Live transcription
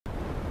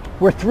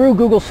we're through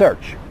Google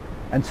search.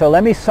 And so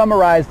let me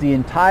summarize the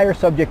entire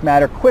subject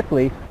matter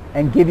quickly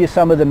and give you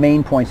some of the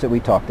main points that we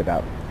talked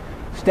about.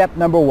 Step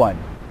number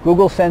 1.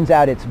 Google sends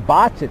out its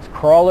bots, its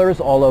crawlers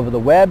all over the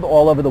web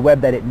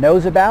that it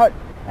knows about.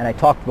 And I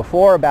talked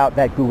before about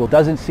that Google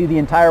doesn't see the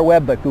entire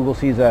web, but Google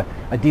sees a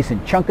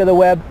decent chunk of the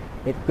web.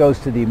 It goes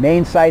to the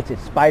main sites, it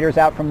spiders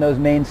out from those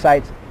main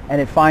sites, and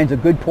it finds a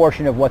good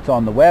portion of what's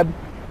on the web,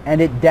 and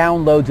it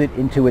downloads it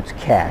into its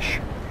cache.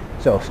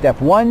 So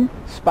step 1,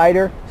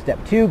 spider. Step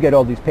 2, get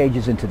all these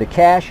pages into the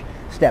cache.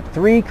 Step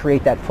 3,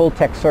 create that full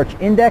text search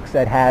index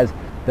that has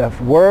the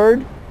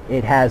word,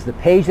 it has the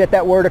page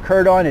that word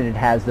occurred on, and it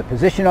has the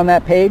position on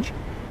that page.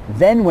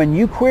 Then when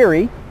you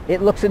query,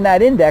 it looks in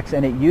that index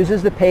and it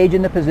uses the page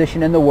and the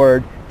position and the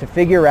word to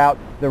figure out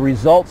the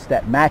results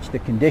that match the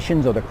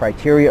conditions or the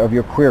criteria of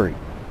your query.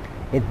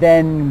 It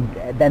then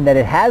that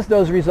it has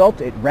those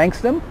results, it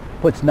ranks them,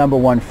 puts number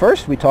 1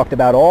 first. We talked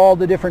about all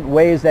the different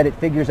ways that it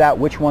figures out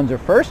which ones are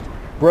first,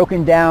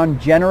 broken down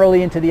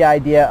generally into the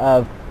idea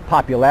of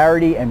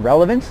popularity and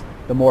relevance.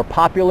 The more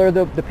popular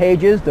the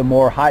page is, the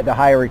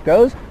higher it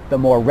goes. The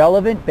more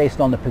relevant,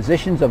 based on the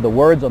positions of the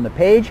words on the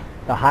page,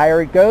 the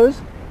higher it goes.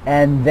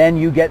 And then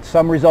you get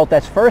some result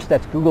that's first.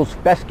 That's Google's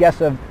best guess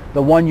of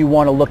the one you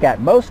want to look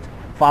at most,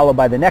 followed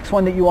by the next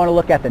one that you want to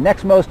look at the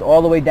next most,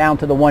 all the way down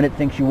to the one it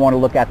thinks you want to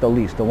look at the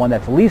least, the one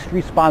that's least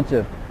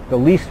responsive, the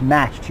least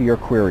matched to your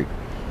query.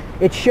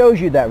 It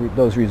shows you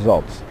those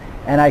results.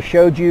 And I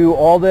showed you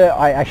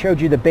I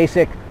showed you the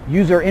basic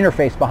user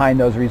interface behind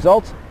those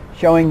results,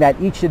 showing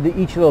that each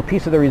little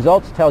piece of the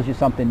results tells you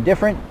something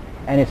different,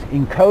 and it's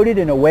encoded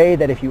in a way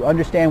that if you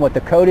understand what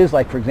the code is,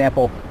 like for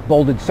example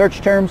bolded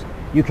search terms,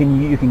 you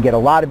can get a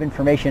lot of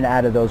information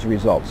out of those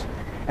results.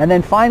 And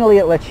then finally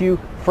it lets you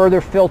further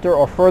filter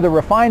or further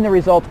refine the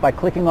results by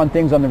clicking on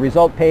things on the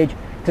result page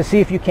to see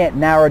if you can't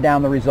narrow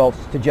down the results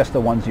to just the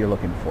ones you're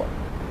looking for.